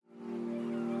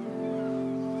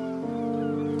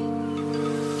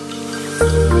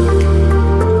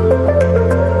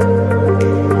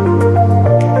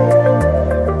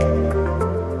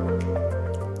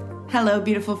Hello,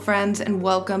 beautiful friends, and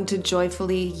welcome to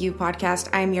Joyfully You podcast.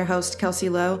 I'm your host, Kelsey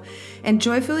Lowe, and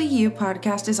Joyfully You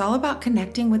podcast is all about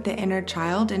connecting with the inner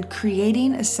child and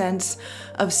creating a sense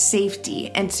of safety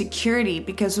and security,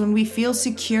 because when we feel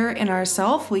secure in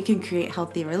ourselves, we can create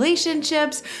healthy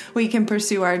relationships, we can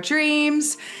pursue our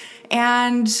dreams,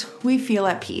 and we feel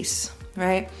at peace,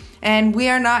 right? And we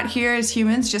are not here as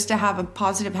humans just to have a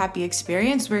positive, happy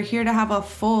experience. We're here to have a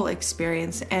full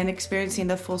experience and experiencing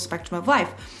the full spectrum of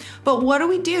life. But what do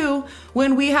we do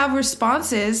when we have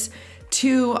responses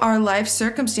to our life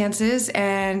circumstances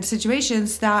and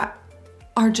situations that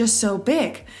are just so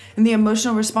big, and the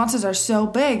emotional responses are so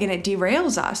big and it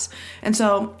derails us? And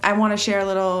so I want to share a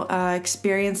little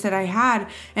experience that I had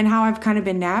and how I've kind of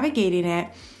been navigating it.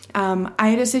 I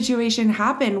had a situation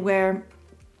happen where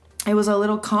it was a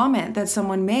little comment that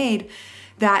someone made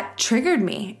that triggered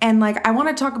me. And I want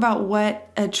to talk about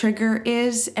what a trigger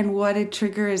is and what a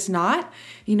trigger is not,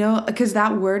 because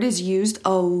that word is used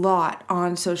a lot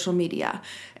on social media.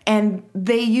 And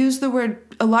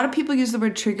a lot of people use the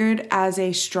word triggered as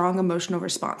a strong emotional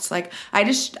response.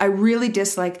 I really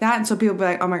dislike that. And so people be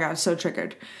like, oh my God, so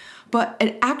triggered. But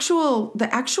the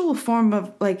actual form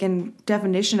of and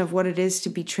definition of what it is to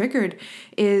be triggered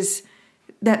is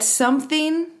that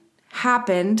something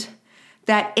happened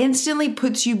that instantly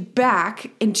puts you back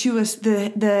into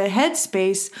the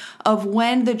headspace of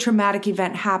when the traumatic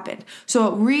event happened. So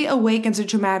it reawakens a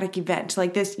traumatic event.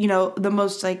 Like this, the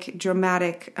most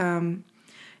dramatic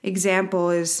example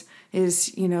is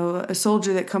a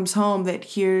soldier that comes home that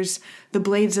hears the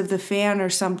blades of the fan or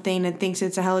something and thinks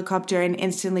it's a helicopter and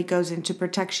instantly goes into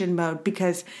protection mode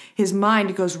because his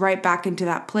mind goes right back into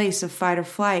that place of fight or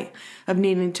flight, of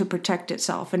needing to protect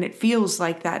itself. And it feels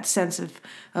like that sense of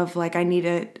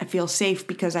I feel safe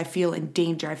because I feel in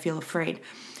danger, I feel afraid.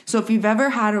 So if you've ever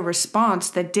had a response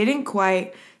that didn't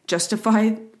quite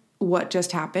justify what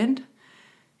just happened,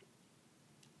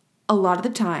 a lot of the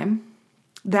time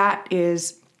that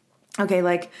is okay.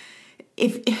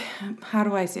 How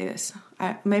do I say this?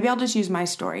 Maybe I'll just use my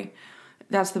story.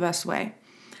 That's the best way.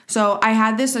 So I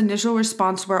had this initial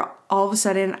response where all of a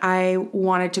sudden I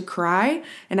wanted to cry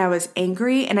and I was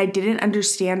angry and I didn't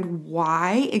understand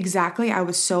why exactly I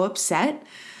was so upset.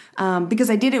 Because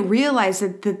I didn't realize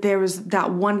that there was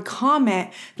that one comment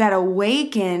that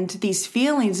awakened these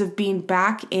feelings of being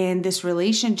back in this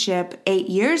relationship 8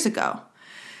 years ago.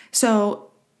 So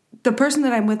the person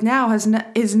that I'm with now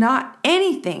is not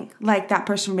anything like that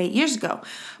person from 8 years ago.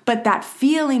 But that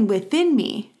feeling within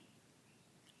me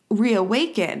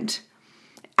reawakened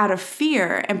out of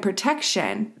fear and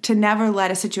protection to never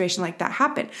let a situation like that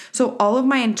happen. So all of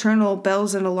my internal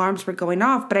bells and alarms were going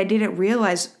off, but I didn't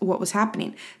realize what was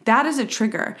happening. That is a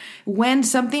trigger. When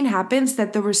something happens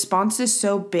that the response is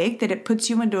so big that it puts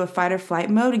you into a fight or flight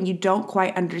mode and you don't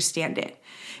quite understand it.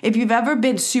 If you've ever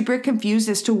been super confused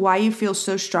as to why you feel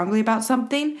so strongly about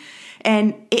something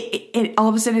and it all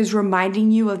of a sudden is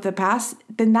reminding you of the past,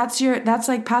 then that's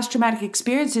like past traumatic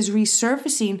experiences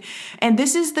resurfacing. And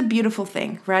this is the beautiful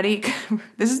thing. Ready?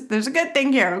 There's a good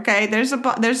thing here, okay?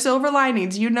 There's silver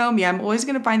linings. You know me. I'm always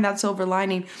going to find that silver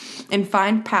lining and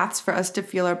find paths for us to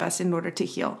feel our best in order to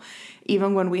heal,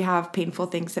 even when we have painful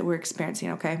things that we're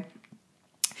experiencing, okay?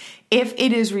 If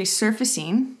it is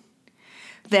resurfacing,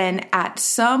 then at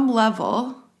some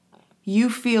level, you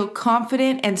feel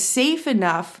confident and safe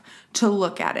enough to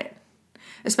look at it,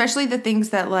 especially the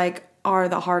things that are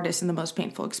the hardest and the most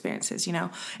painful experiences,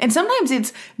 And sometimes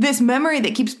it's this memory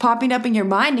that keeps popping up in your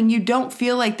mind and you don't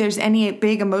feel like there's any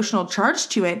big emotional charge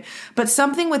to it, but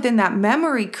something within that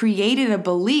memory created a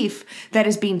belief that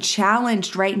is being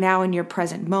challenged right now in your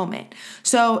present moment.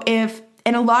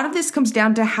 And a lot of this comes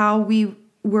down to how we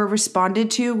were responded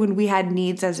to when we had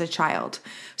needs as a child.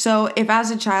 So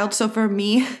for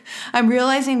me, I'm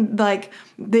realizing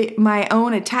my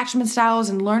own attachment styles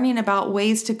and learning about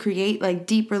ways to create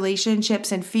deep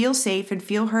relationships and feel safe and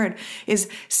feel heard is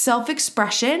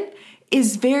self-expression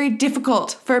is very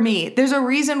difficult for me. There's a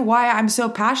reason why I'm so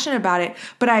passionate about it,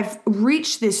 but I've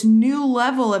reached this new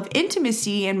level of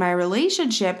intimacy in my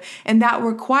relationship, and that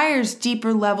requires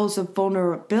deeper levels of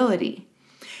vulnerability.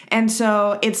 And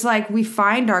so it's we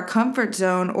find our comfort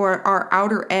zone or our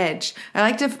outer edge. I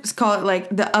like to call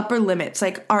it the upper limits,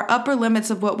 our upper limits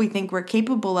of what we think we're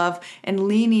capable of and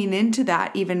leaning into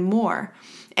that even more.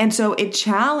 And so it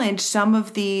challenged some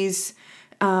of these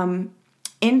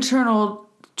internal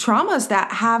traumas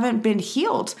that haven't been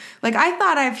healed. I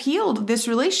thought I've healed this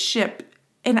relationship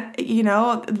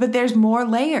but there's more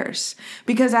layers,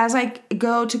 because as I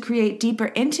go to create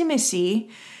deeper intimacy,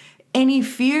 any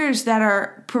fears that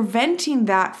are preventing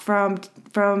that from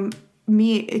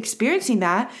me experiencing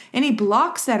that, any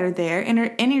blocks that are there,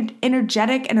 any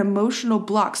energetic and emotional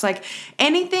blocks, like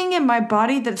anything in my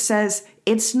body that says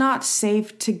it's not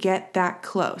safe to get that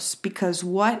close, because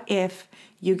what if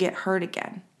you get hurt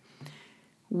again?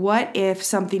 What if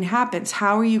something happens?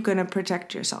 How are you going to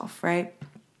protect yourself, right?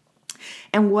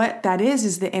 And what that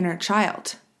is the inner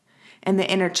child. And the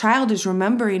inner child is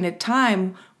remembering a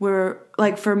time where,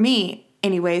 like for me,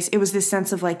 anyways, it was this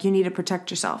sense of like, you need to protect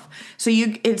yourself. So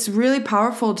it's really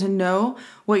powerful to know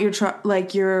what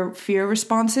your fear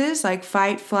response is, like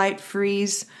fight, flight,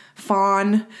 freeze,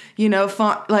 fawn,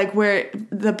 like where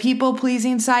the people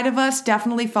pleasing side of us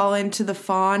definitely fall into the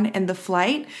fawn and the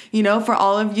flight, for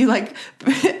all of you, like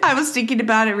I was thinking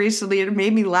about it recently and it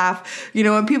made me laugh,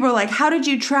 when people are like, how did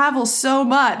you travel so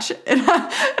much? And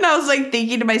I was like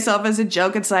thinking to myself as a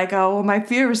joke, it's like, oh, well, my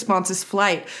fear response is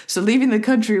flight. So leaving the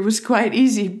country was quite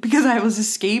easy because I was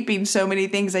escaping so many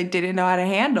things I didn't know how to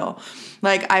handle.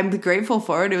 Like, I'm grateful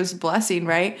for it. It was a blessing,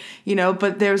 right?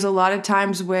 But there's a lot of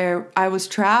times where I was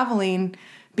traveling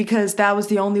because that was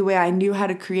the only way I knew how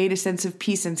to create a sense of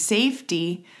peace and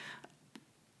safety,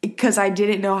 because I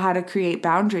didn't know how to create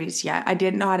boundaries yet. I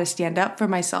didn't know how to stand up for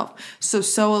myself.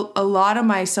 So a lot of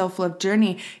my self-love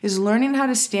journey is learning how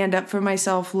to stand up for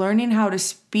myself, learning how to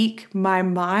speak my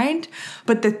mind.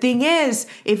 But the thing is,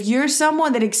 if you're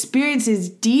someone that experiences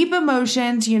deep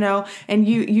emotions, and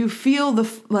you feel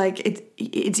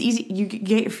it's easy, you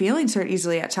get your feelings hurt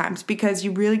easily at times because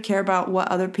you really care about what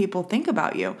other people think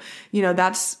about you.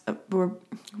 We're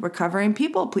recovering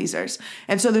people pleasers.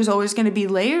 And so there's always going to be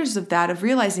layers of that, of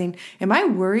realizing, am I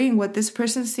worrying what this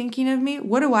person's thinking of me?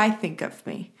 What do I think of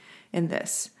me in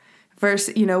this?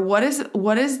 Versus,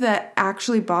 what is that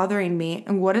actually bothering me?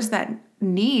 And what is that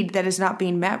need that is not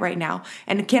being met right now?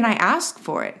 And can I ask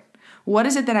for it? What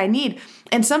is it that I need?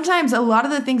 And sometimes a lot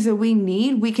of the things that we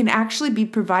need, we can actually be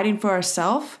providing for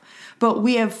ourselves, but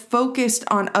we have focused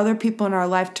on other people in our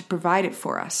life to provide it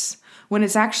for us when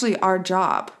it's actually our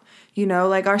job.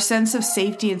 Like our sense of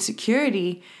safety and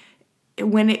security,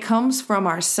 when it comes from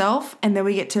ourself and then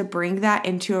we get to bring that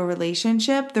into a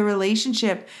relationship, the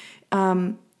relationship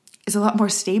is a lot more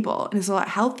stable and is a lot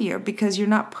healthier because you're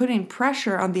not putting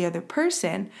pressure on the other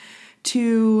person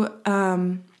to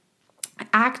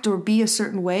act or be a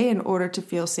certain way in order to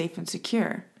feel safe and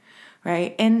secure,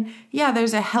 right? And yeah,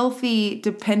 there's a healthy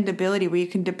dependability where you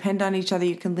can depend on each other,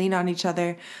 you can lean on each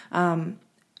other.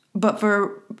 But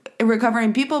for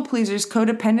recovering people pleasers,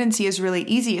 codependency is really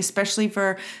easy, especially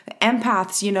for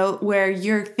empaths, where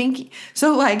you're thinking.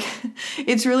 So like,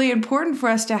 it's really important for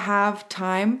us to have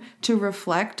time to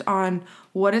reflect on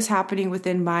what is happening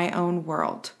within my own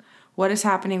world, what is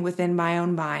happening within my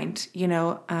own mind,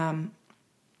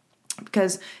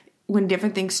 because when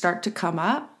different things start to come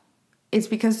up, it's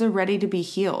because they're ready to be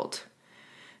healed.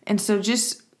 And so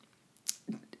just,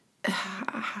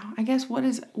 I guess what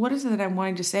is it that I'm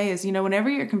wanting to say is, whenever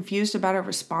you're confused about a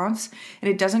response and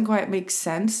it doesn't quite make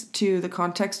sense to the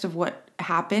context of what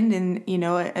happened in,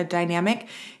 a dynamic,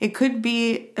 it could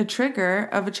be a trigger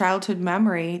of a childhood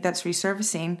memory that's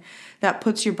resurfacing that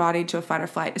puts your body to a fight or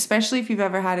flight, especially if you've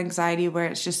ever had anxiety where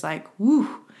it's just like,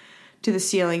 woo, to the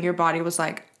ceiling. Your body was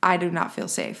like, I do not feel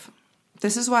safe.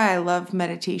 This is why I love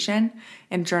meditation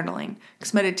and journaling,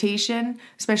 because meditation,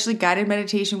 especially guided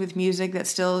meditation with music that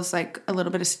still is like a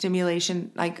little bit of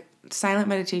stimulation, like silent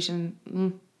meditation,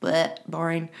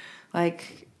 boring,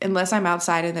 like unless I'm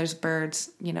outside and there's birds,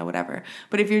 whatever.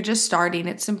 But if you're just starting,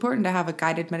 it's important to have a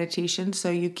guided meditation so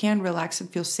you can relax and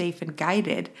feel safe and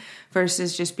guided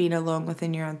versus just being alone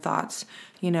within your own thoughts.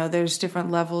 There's different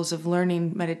levels of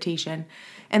learning meditation.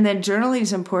 And then journaling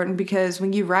is important because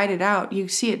when you write it out, you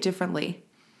see it differently.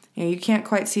 You can't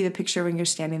quite see the picture when you're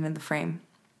standing in the frame.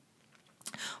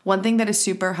 One thing that is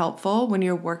super helpful when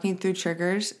you're working through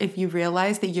triggers, if you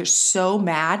realize that you're so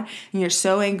mad and you're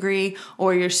so angry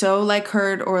or you're so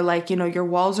hurt or your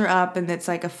walls are up and it's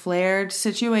like a flared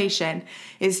situation,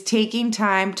 is taking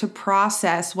time to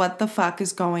process what the fuck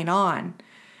is going on.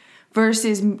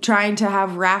 Versus trying to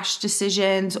have rash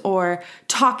decisions or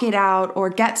talk it out or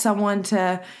get someone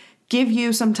to give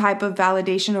you some type of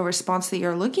validation or response that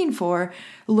you're looking for.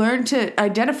 Learn to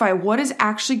identify what is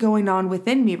actually going on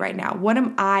within me right now. What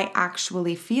am I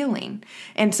actually feeling?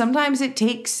 And sometimes it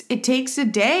takes a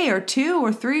day or 2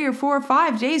 or 3 or 4 or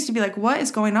 5 days to be like, what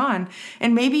is going on?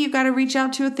 And maybe you got to reach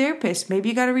out to a therapist. Maybe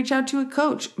you got to reach out to a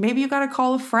coach. Maybe you got to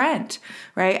call a friend,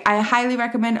 right? I highly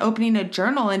recommend opening a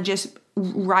journal and just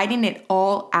writing it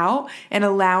all out and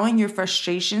allowing your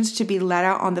frustrations to be let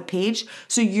out on the page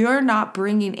so you're not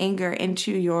bringing anger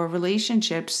into your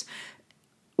relationships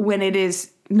when it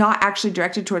is not actually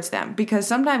directed towards them, because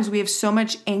sometimes we have so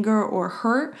much anger or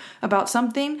hurt about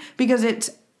something because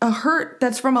it's a hurt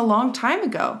that's from a long time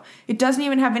ago. It doesn't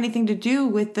even have anything to do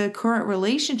with the current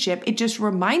relationship. It just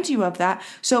reminds you of that.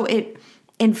 So it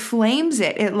inflames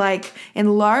it. It like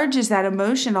enlarges that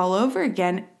emotion all over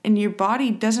again. And your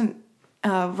body doesn't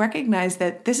recognize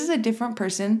that this is a different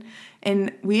person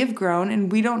and we have grown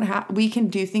and we can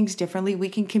do things differently. We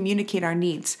can communicate our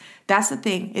needs. That's the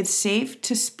thing. It's safe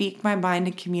to speak my mind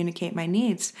and communicate my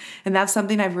needs. And that's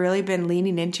something I've really been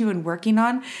leaning into and working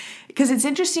on, because it's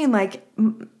interesting. Like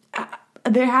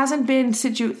there hasn't been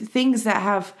things that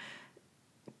have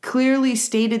clearly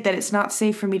stated that it's not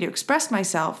safe for me to express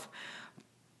myself.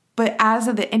 But as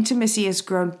the intimacy has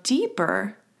grown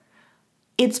deeper,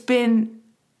 it's been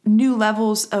new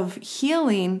levels of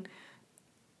healing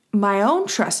my own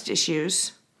trust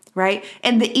issues, right?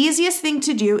 And the easiest thing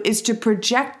to do is to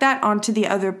project that onto the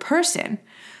other person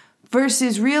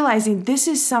versus realizing this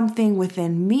is something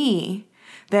within me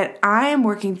that I am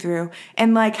working through.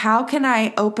 And like, how can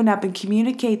I open up and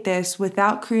communicate this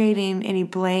without creating any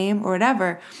blame or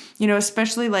whatever?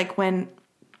 Especially like when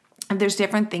there's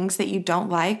different things that you don't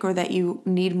like or that you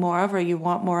need more of or you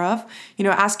want more of,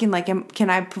 asking like, can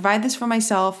I provide this for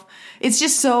myself? It's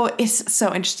so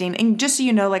interesting. And just so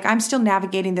you know, like I'm still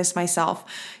navigating this myself,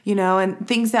 and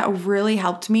things that really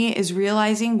helped me is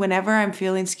realizing whenever I'm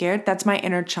feeling scared, that's my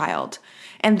inner child.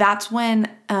 And that's when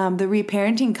the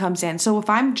reparenting comes in. So if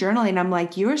I'm journaling, I'm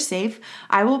like, you're safe.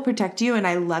 I will protect you and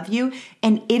I love you.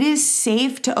 And it is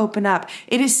safe to open up.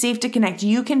 It is safe to connect.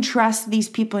 You can trust these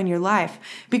people in your life,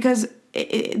 because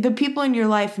the people in your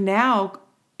life now,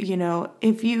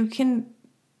 if you can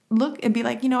look and be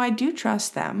like, I do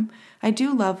trust them. I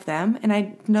do love them. And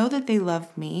I know that they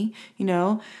love me,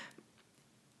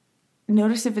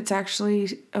 notice if it's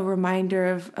actually a reminder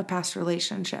of a past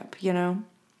relationship,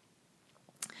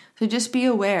 So just be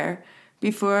aware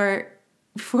before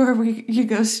you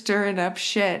go stirring up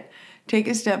shit. Take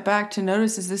a step back to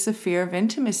notice, is this a fear of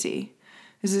intimacy?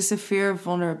 Is this a fear of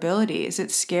vulnerability? Is it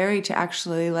scary to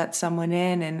actually let someone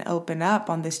in and open up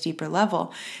on this deeper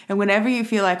level? And whenever you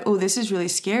feel like, oh, this is really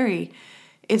scary,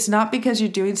 it's not because you're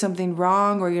doing something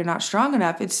wrong or you're not strong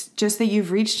enough. It's just that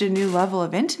you've reached a new level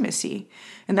of intimacy.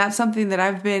 And that's something that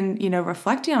I've been,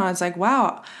 reflecting on. It's like,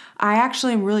 wow, I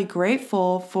actually am really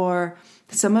grateful for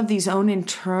some of these own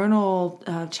internal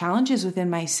challenges within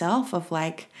myself of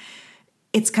like,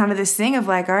 it's kind of this thing of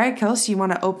like, all right, Kelsey, you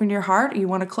want to open your heart or you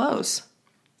want to close?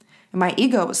 And my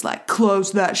ego was like,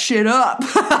 close that shit up.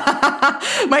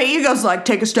 My ego's like,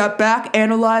 take a step back,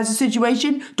 analyze the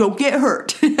situation, don't get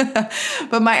hurt.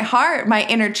 But my heart, my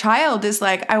inner child is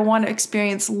like, I want to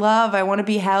experience love. I want to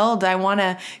be held. I want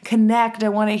to connect. I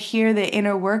want to hear the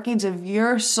inner workings of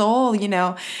your soul,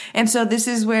 And so this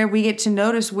is where we get to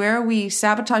notice where are we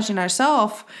sabotaging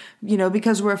ourselves,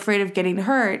 because we're afraid of getting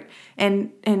hurt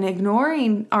and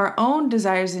ignoring our own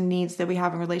desires and needs that we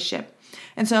have in a relationship.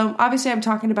 And so obviously I'm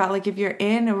talking about like if you're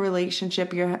in a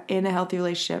relationship, you're in a healthy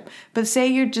relationship, but say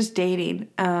you're just dating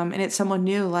and it's someone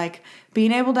new, like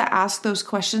being able to ask those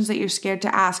questions that you're scared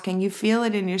to ask, and you feel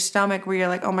it in your stomach where you're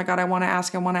like, oh my God, I want to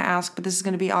ask, but this is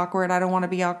going to be awkward. I don't want to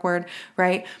be awkward,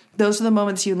 right? Those are the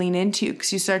moments you lean into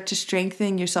because you start to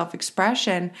strengthen your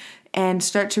self-expression and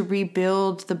start to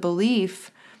rebuild the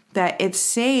belief that it's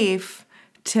safe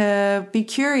to be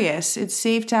curious. It's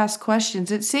safe to ask questions.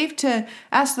 It's safe to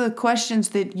ask the questions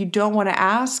that you don't want to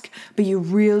ask, but you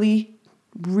really,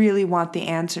 really want the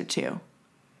answer to,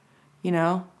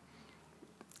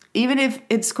 Even if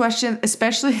it's question,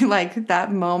 especially like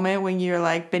that moment when you're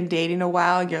like been dating a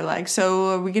while, you're like, so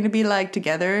are we going to be like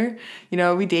together?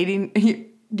 Are we dating? Do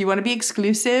you want to be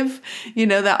exclusive?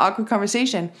 That awkward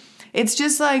conversation. It's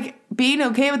just like being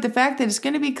okay with the fact that it's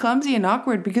going to be clumsy and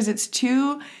awkward because it's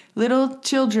two little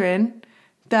children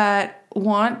that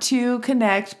want to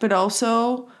connect, but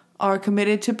also are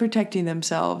committed to protecting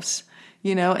themselves,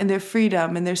 and their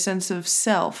freedom and their sense of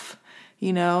self,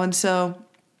 and so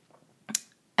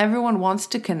everyone wants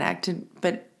to connect,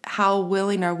 but how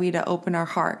willing are we to open our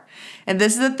heart? And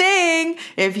this is the thing,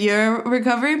 if you're a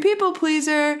recovering people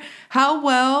pleaser, how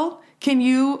well can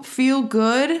you feel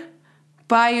good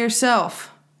by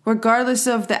yourself, regardless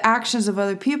of the actions of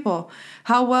other people?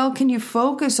 How well can you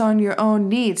focus on your own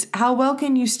needs? How well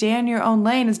can you stay in your own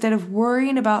lane instead of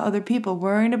worrying about other people,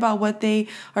 worrying about what they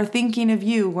are thinking of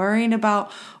you, worrying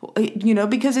about,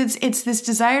 because it's this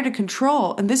desire to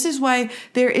control. And this is why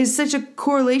there is such a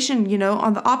correlation,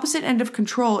 on the opposite end of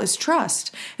control is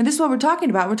trust. And this is what we're talking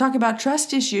about. We're talking about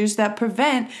trust issues that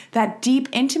prevent that deep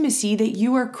intimacy that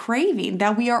you are craving,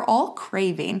 that we are all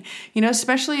craving,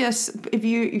 especially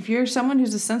if you're someone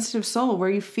who's a sensitive soul where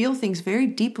you feel things very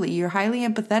deeply, you're highly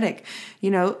empathetic,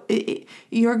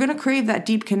 you're going to crave that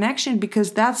deep connection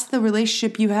because that's the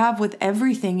relationship you have with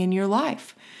everything in your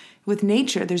life. With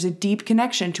nature, there's a deep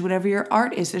connection to whatever your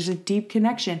art is. There's a deep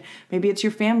connection. Maybe it's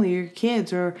your family or your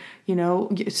kids or,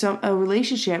 a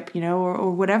relationship,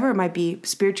 or whatever it might be,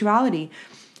 spirituality.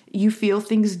 You feel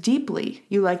things deeply.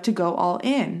 You like to go all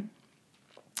in.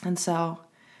 And so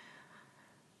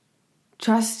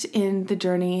trust in the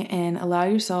journey and allow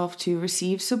yourself to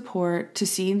receive support to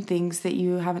seeing things that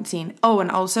you haven't seen. Oh, and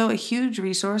also a huge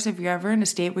resource if you're ever in a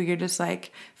state where you're just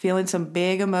like feeling some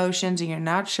big emotions and you're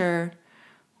not sure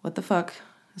what the fuck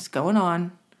is going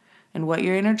on and what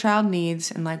your inner child needs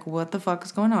and like what the fuck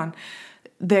is going on.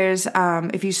 There's,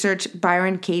 if you search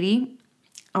Byron Katie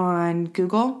on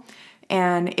Google,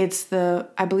 and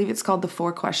I believe it's called the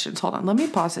 4 questions. Hold on, let me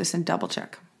pause this and double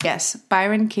check. Yes,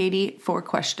 Byron Katie 4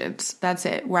 questions. That's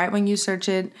it. Right when you search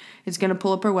it, it's going to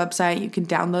pull up her website. You can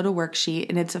download a worksheet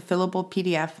and it's a fillable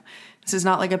PDF. This is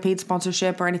not like a paid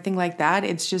sponsorship or anything like that.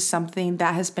 It's just something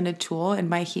that has been a tool in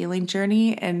my healing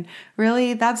journey. And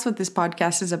really that's what this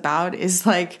podcast is about, is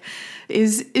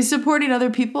supporting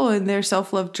other people in their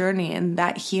self-love journey and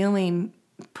that healing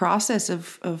process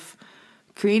of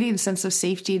creating a sense of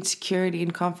safety and security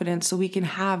and confidence so we can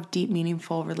have deep,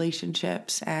 meaningful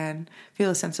relationships and feel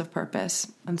a sense of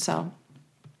purpose. And so,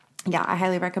 yeah, I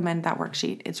highly recommend that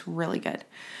worksheet. It's really good.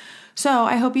 So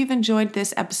I hope you've enjoyed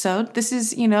this episode. This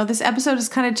episode is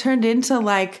kind of turned into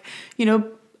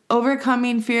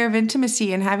overcoming fear of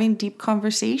intimacy and having deep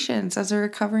conversations as a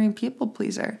recovering people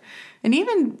pleaser. And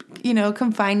even,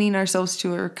 confining ourselves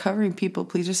to a recovering people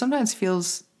pleaser sometimes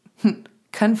feels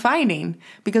confining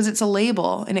because it's a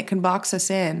label and it can box us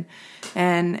in,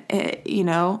 and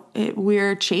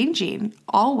we're changing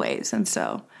always. And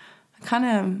so I kind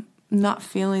of not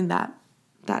feeling that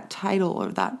title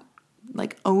or that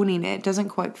like owning it doesn't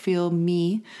quite feel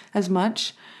me as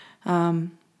much.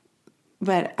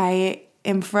 But I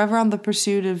am forever on the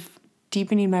pursuit of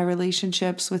deepening my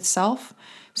relationships with self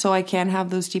so I can have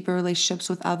those deeper relationships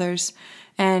with others.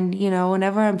 And,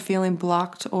 whenever I'm feeling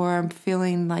blocked or I'm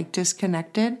feeling like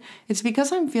disconnected, it's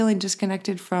because I'm feeling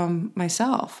disconnected from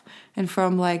myself and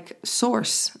from like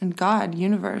source and God,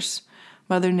 universe,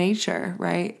 Mother Nature,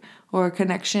 right? Or a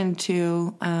connection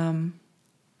to,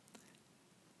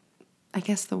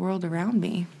 the world around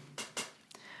me.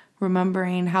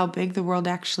 Remembering how big the world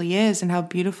actually is and how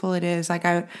beautiful it is. Like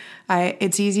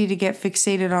it's easy to get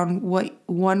fixated on what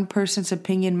one person's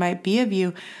opinion might be of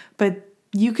you, but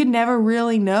you can never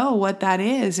really know what that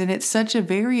is. And it's such a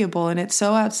variable and it's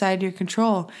so outside your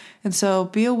control. And so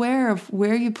be aware of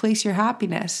where you place your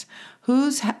happiness.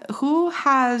 Who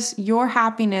has your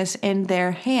happiness in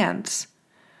their hands?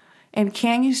 And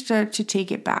can you start to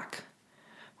take it back?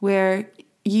 Where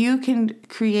you can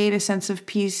create a sense of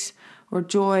peace or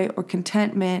joy or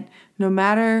contentment no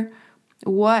matter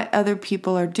what other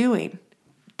people are doing.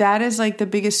 That is like the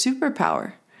biggest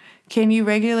superpower. Can you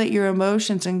regulate your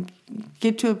emotions and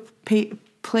get to a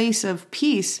place of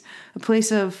peace, a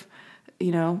place of,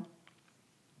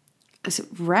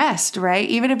 rest, right?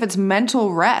 Even if it's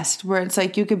mental rest, where it's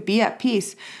like you could be at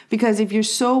peace. Because if you're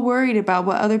so worried about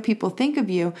what other people think of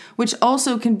you, which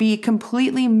also can be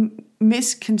completely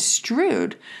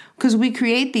misconstrued, because we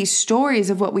create these stories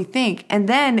of what we think. And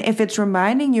then if it's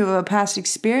reminding you of a past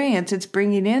experience, it's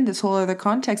bringing in this whole other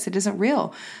context that isn't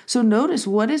real. So notice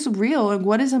what is real and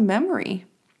what is a memory,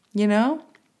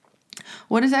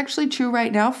 What is actually true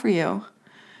right now for you?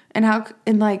 And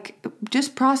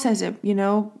just process it,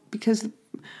 because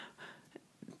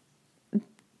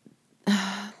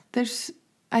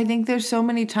I think there's so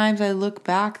many times I look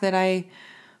back that I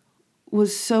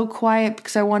was so quiet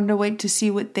because I wanted to wait to see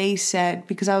what they said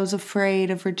because I was afraid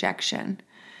of rejection.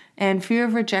 And fear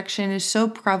of rejection is so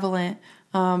prevalent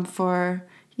for,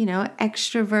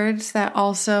 extroverts that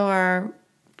also are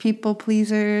people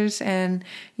pleasers and,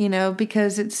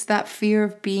 because it's that fear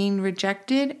of being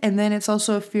rejected. And then it's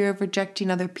also a fear of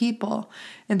rejecting other people.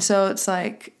 And so it's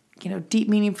like, deep,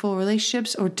 meaningful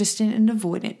relationships or distant and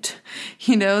avoidant,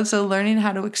 so learning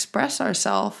how to express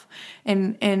ourselves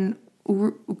and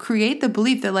create the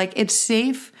belief that like it's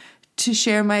safe to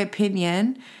share my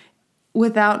opinion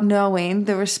without knowing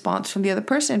the response from the other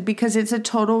person, because it's a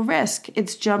total risk.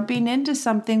 It's jumping into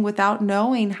something without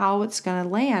knowing how it's going to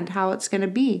land, how it's going to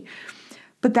be.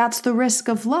 But that's the risk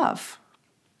of love.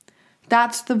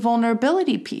 That's the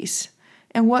vulnerability piece.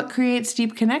 And what creates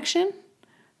deep connection?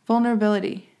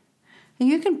 Vulnerability. And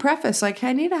you can preface like,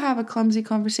 I need to have a clumsy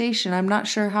conversation. I'm not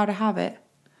sure how to have it,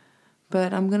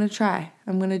 but I'm going to try.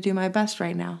 I'm going to do my best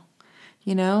right now.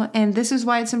 And this is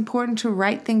why it's important to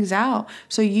write things out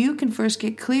so you can first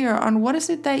get clear on what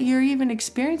is it that you're even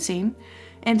experiencing,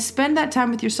 and spend that time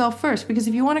with yourself first. Because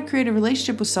if you want to create a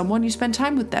relationship with someone, you spend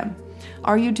time with them.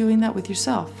 Are you doing that with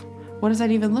yourself? What does that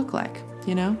even look like?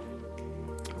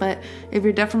 But if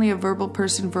you're definitely a verbal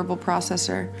person, verbal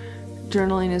processor,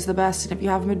 journaling is the best. And if you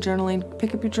haven't been journaling,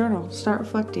 pick up your journal, start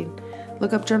reflecting,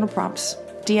 look up journal prompts,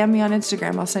 DM me on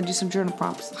Instagram. I'll send you some journal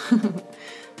prompts.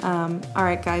 All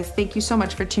right, guys, thank you so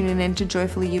much for tuning in to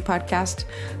Joyfully You podcast.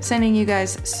 Sending you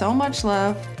guys so much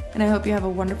love, and I hope you have a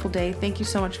wonderful day. Thank you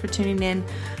so much for tuning in.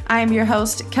 I am your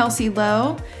host, Kelsey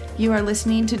Lowe. You are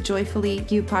listening to Joyfully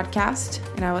You podcast,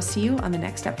 and I will see you on the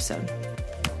next episode.